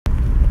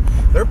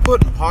they're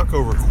putting PAC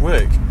over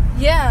quick.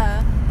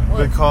 Yeah.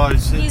 Well,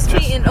 because he's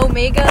beating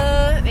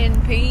Omega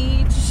and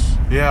Page.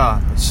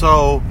 Yeah.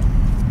 So,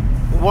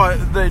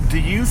 do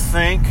you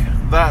think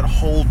that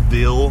whole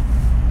deal,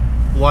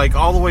 like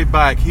all the way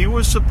back, he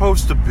was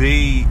supposed to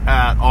be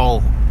at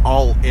All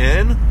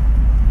In?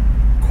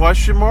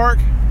 Question mark?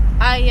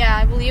 Yeah,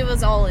 I believe it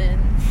was All In.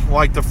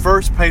 Like the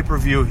first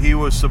pay-per-view, he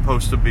was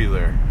supposed to be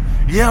there.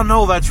 Yeah,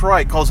 no, that's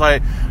right, because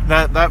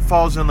that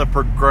falls in the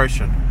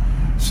progression.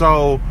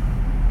 So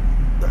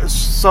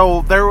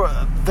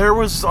there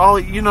was all,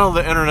 you know,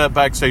 the internet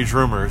backstage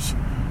rumors,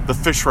 the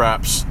fish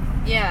wraps.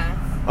 Yeah.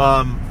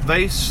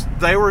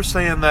 They were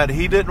saying that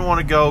he didn't want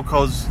to go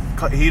because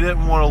he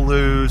didn't want to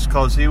lose,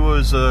 because he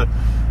was a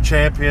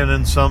champion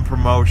in some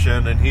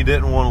promotion and he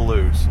didn't want to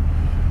lose.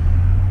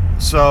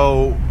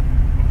 So,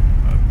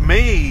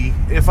 me,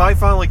 if I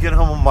finally get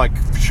home on my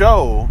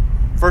show,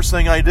 first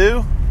thing I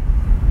do,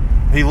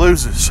 he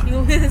loses. He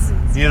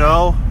loses. You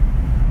know?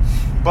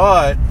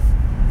 But,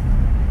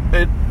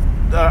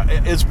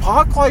 is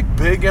PAC like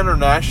big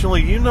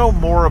internationally? You know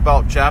more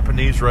about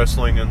Japanese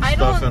wrestling and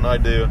stuff than I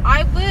do.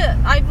 I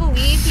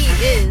believe he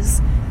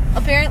is.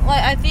 Apparently,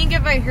 I think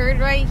if I heard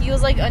right, he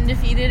was like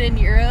undefeated in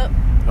Europe.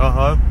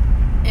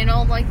 In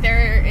all like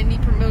their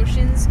indie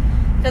promotions.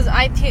 Because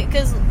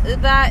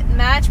that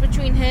match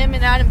between him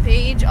and Adam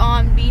Page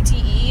on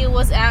BTE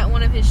was at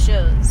one of his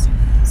shows.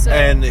 So,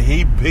 and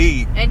he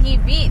beat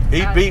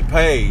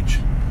Page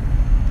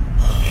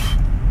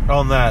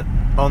on that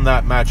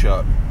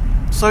matchup.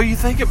 So you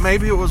think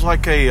maybe it was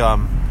like a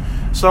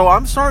so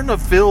I'm starting to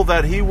feel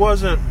that he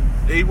wasn't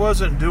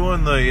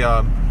doing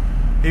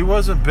he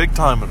wasn't big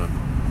timing him.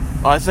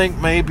 I think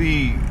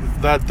maybe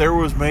that there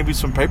was maybe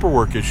some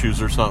paperwork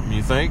issues or something,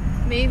 you think?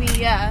 Maybe,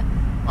 yeah.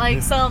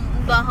 Like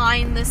some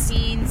behind the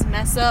scenes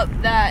mess up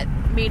that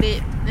made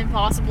it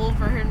impossible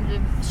for him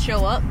to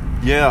show up.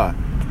 Yeah.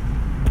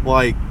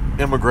 Like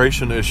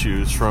immigration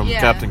issues from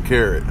Captain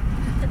Carrot.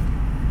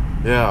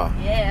 Yeah.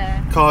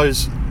 Yeah.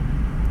 Because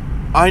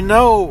I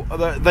know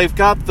that they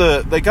got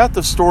the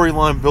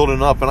storyline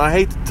building up, and I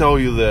hate to tell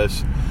you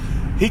this,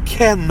 he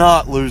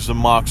cannot lose to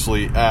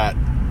Moxley at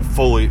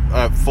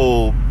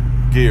full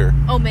gear.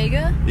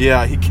 Omega?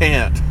 Yeah, he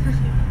can't.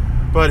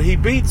 But he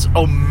beats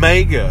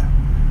Omega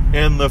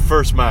in the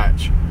first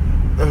match,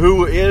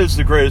 who is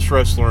the greatest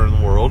wrestler in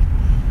the world,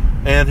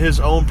 and his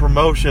own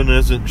promotion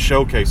isn't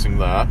showcasing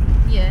that.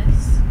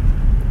 Yes.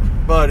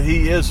 But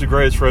he is the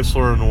greatest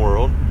wrestler in the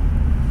world.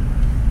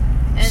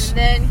 And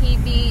then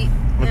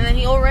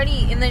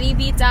he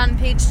beats Adam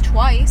Page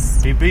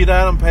twice. He beat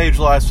Adam Page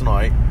last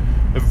night,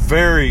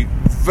 very,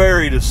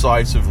 very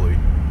decisively.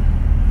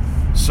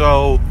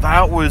 So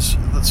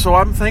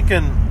I'm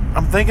thinking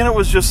it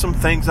was just some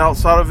things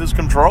outside of his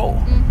control.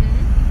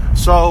 Mm-hmm.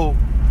 So,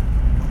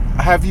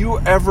 have you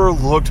ever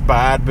looked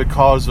bad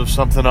because of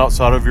something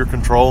outside of your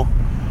control?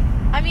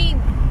 I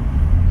mean,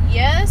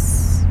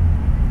 yes.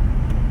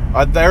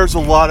 There's a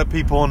lot of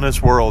people in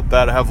this world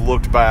that have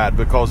looked bad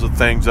because of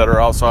things that are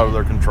outside of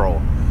their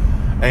control.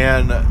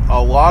 And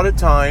a lot of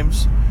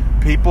times,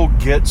 people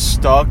get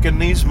stuck in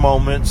these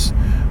moments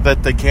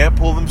that they can't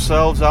pull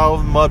themselves out of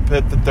the mud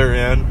pit that they're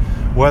in,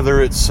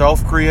 whether it's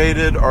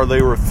self-created or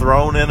they were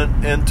thrown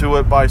into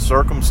it by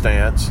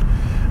circumstance.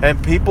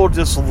 And people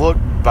just look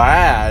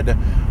bad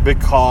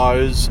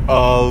because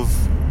of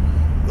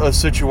a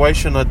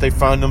situation that they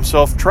find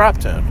themselves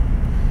trapped in.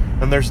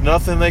 And there's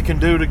nothing they can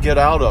do to get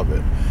out of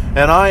it.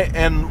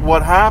 And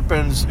what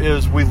happens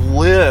is we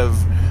live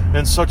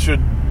in such a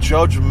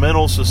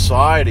judgmental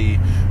society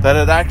that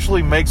it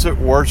actually makes it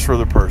worse for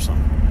the person.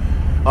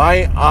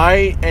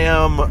 I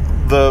am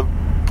the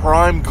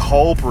prime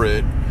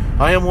culprit.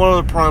 I am one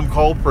of the prime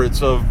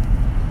culprits of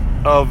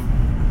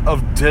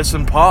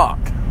dissing PAC,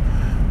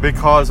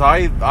 because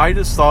I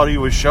just thought he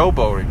was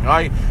showboating.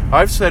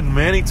 I've said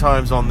many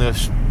times on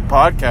this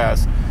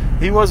podcast,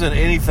 he wasn't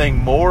anything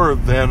more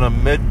than a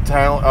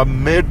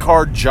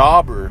mid-card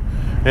jobber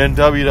in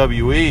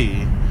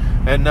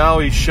WWE, and now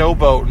he's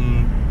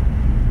showboating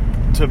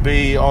to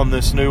be on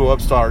this new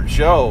upstart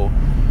show.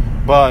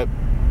 But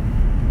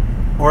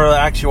where the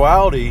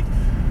actuality,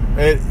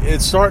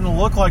 it's starting to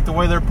look like the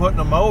way they're putting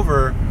him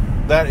over,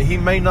 that he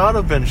may not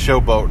have been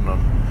showboating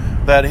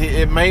them, that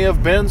it may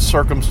have been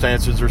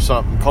circumstances or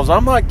something. Because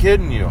I'm not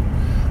kidding you.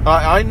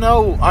 I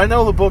know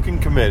the booking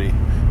committee.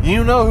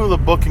 You know who the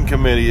booking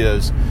committee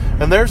is,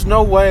 and there's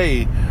no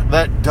way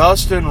that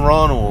Dustin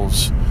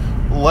Runnels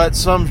let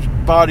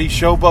somebody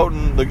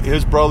showboating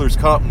his brother's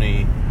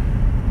company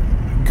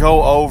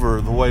go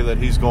over the way that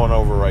he's going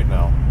over right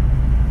now.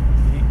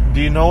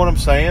 Do you know what I'm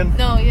saying?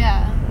 No,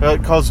 yeah.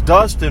 Because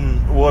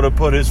Dustin would have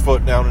put his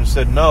foot down and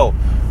said, no,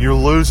 you're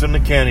losing to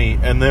Kenny,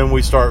 and then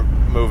we start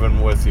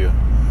moving with you.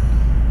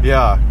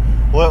 Yeah.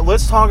 Well,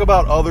 let's talk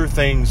about other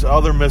things,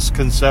 other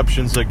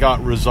misconceptions that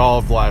got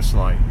resolved last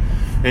night.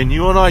 And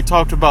you and I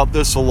talked about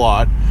this a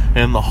lot,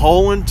 and the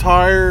whole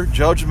entire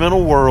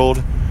judgmental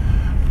world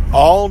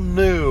all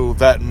knew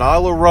that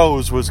Nyla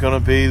Rose was going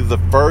to be the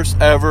first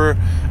ever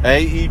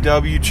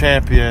AEW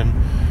champion,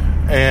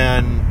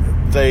 and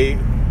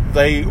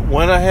they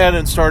went ahead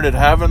and started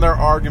having their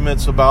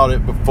arguments about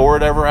it before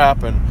it ever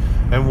happened.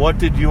 And what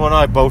did you and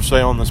I both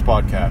say on this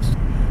podcast?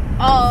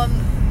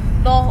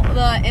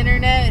 The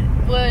internet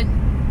would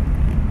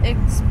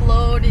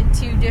explode in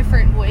two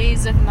different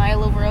ways if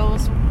Nyla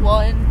Rose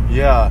won.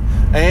 Yeah,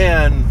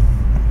 and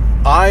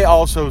I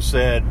also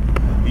said,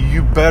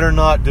 you better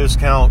not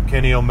discount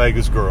Kenny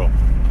Omega's girl.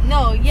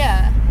 No,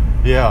 yeah.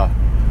 Yeah,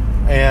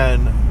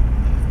 and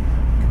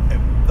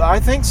I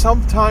think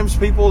sometimes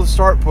people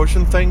start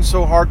pushing things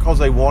so hard because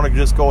they want to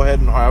just go ahead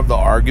and have the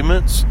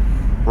arguments,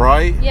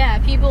 right? Yeah,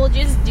 people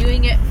just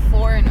doing it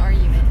for an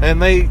argument.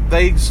 And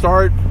they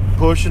start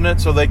pushing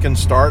it so they can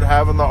start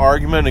having the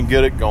argument and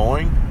get it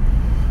going.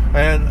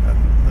 And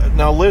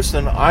now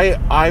listen,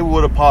 I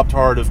would have popped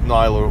hard if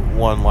Nyla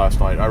won last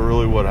night. I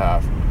really would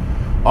have.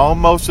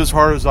 Almost as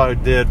hard as I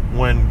did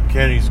when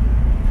Kenny's...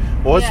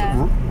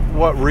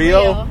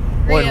 Rio?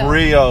 When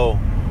Rio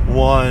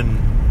won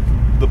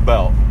the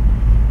belt.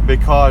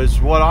 Because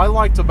what I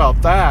liked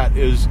about that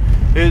is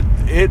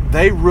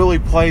they really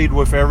played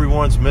with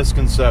everyone's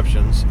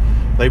misconceptions.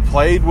 They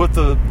played with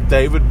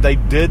they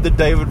did the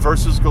David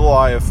versus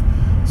Goliath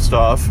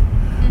stuff.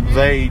 Mm-hmm.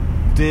 They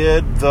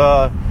did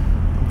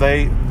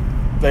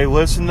they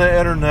listened to the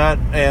internet,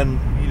 and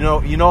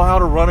you know how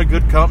to run a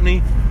good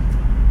company?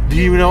 Do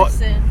you know?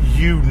 Listen.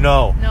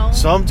 No.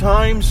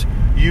 Sometimes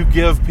you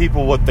give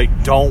people what they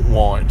don't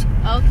want.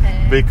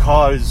 Okay.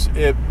 Because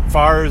it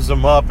fires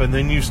them up, and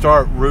then you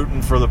start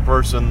rooting for the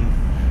person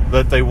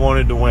that they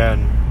wanted to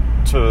win.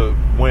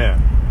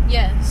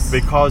 Yes.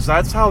 Because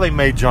that's how they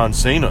made John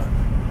Cena.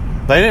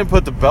 They didn't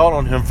put the belt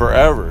on him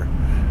forever,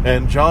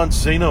 and John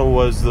Cena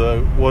was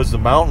the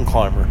mountain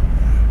climber,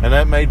 and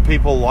that made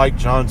people like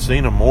John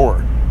Cena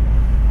more.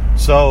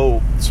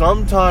 So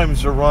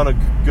sometimes to run a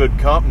good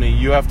company,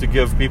 you have to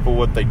give people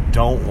what they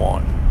don't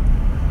want.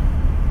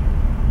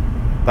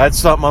 That's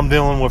something I'm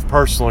dealing with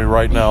personally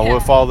right now,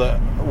 with all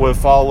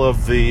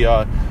of the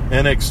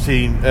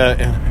NXT,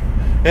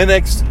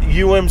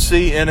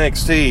 UMC,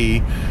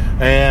 NXT,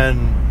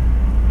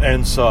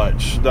 and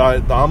such.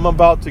 I'm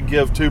about to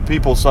give two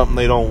people something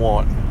they don't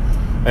want,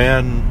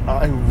 and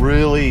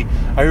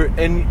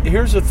and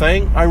here's the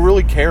thing, I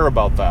really care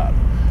about that,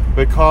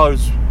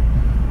 because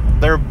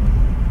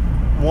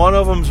one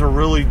of them's a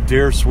really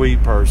dear,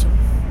 sweet person.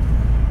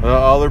 The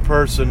other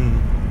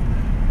person,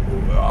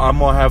 I'm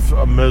going to have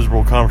a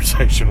miserable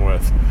conversation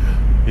with.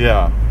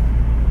 Yeah.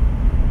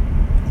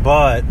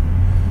 But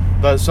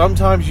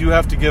sometimes you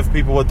have to give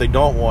people what they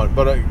don't want.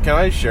 But can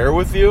I share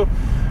with you?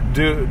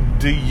 Do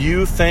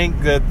you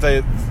think that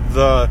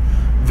the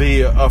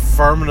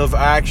affirmative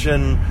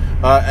action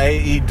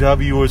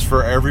AEW is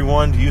for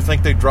everyone? Do you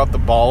think they dropped the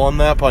ball on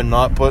that by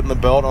not putting the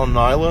belt on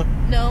Nyla?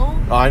 No.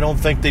 I don't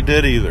think they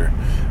did either.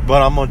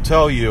 But I'm going to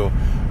tell you,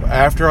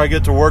 after I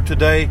get to work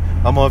today,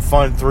 I'm going to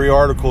find 3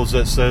 articles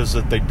that says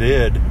that they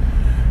did.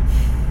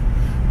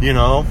 You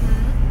know?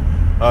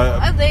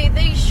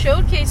 They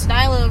showcased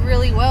Nyla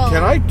really well.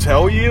 Can I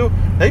tell you?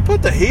 They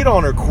put the heat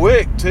on her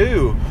quick,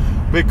 too.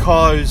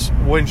 Because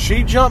when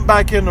she jumped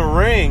back in the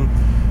ring,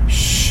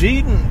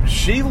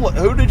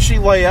 who did she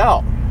lay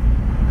out?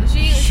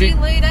 She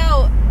laid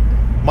out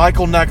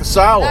Michael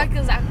Nakazawa.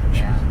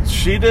 Yeah.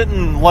 She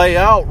didn't lay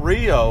out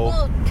Rio.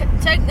 Well,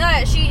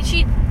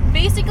 she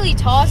basically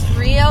tossed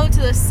Rio to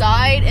the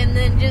side and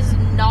then just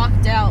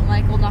knocked out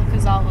Michael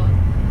Nakazawa.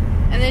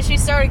 And then she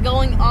started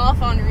going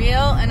off on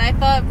Rio, and I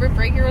thought Britt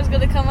Baker was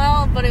going to come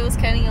out, but it was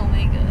Kenny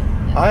Omega.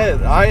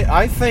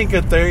 I think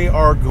that they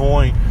are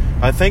going...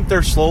 I think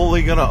they're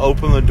slowly going to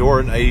open the door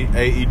in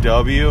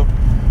AEW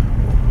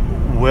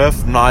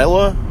with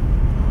Nyla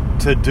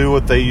to do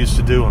what they used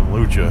to do in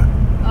Lucha.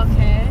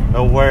 Okay.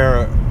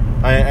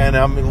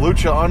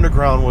 Lucha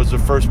Underground was the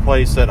first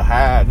place that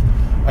had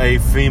a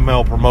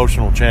female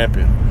promotional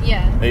champion.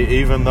 Yeah.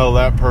 Even though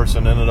that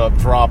person ended up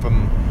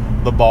dropping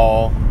the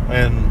ball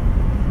and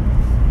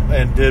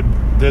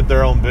did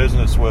their own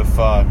business with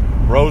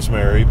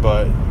Rosemary,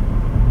 but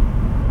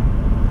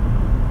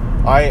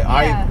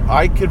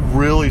I could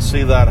really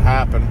see that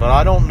happen. But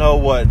I don't know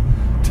what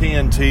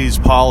TNT's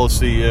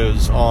policy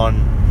is on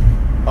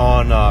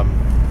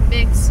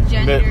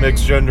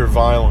mixed gender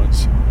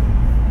violence.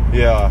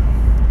 Yeah,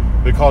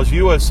 because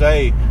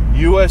USA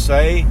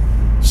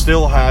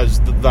still has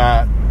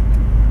that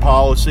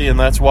policy, and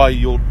that's why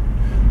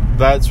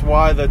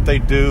that they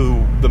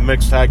do the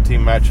mixed tag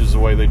team matches the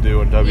way they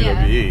do in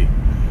WWE.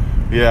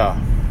 Yeah.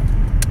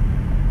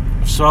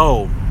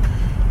 So,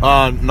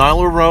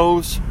 Nyla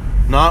Rose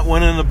not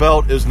winning the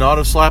belt is not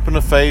a slap in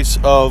the face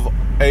of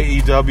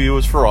AEW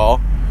is for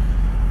all.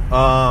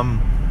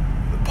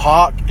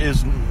 PAC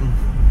is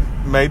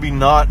maybe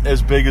not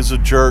as big as a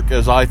jerk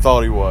as I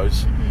thought he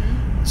was.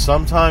 Mm-hmm.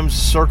 Sometimes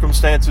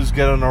circumstances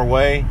get in our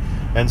way,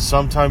 and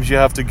sometimes you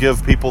have to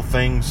give people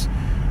things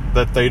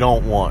that they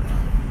don't want.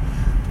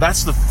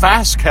 That's the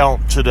Fast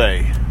Count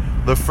today.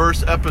 The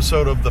first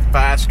episode of the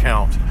Fast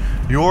Count.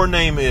 Your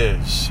name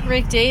is...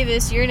 Rick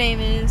Davis. Your name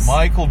is...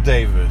 Michael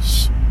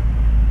Davis.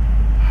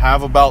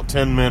 Have about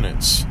 10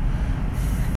 minutes.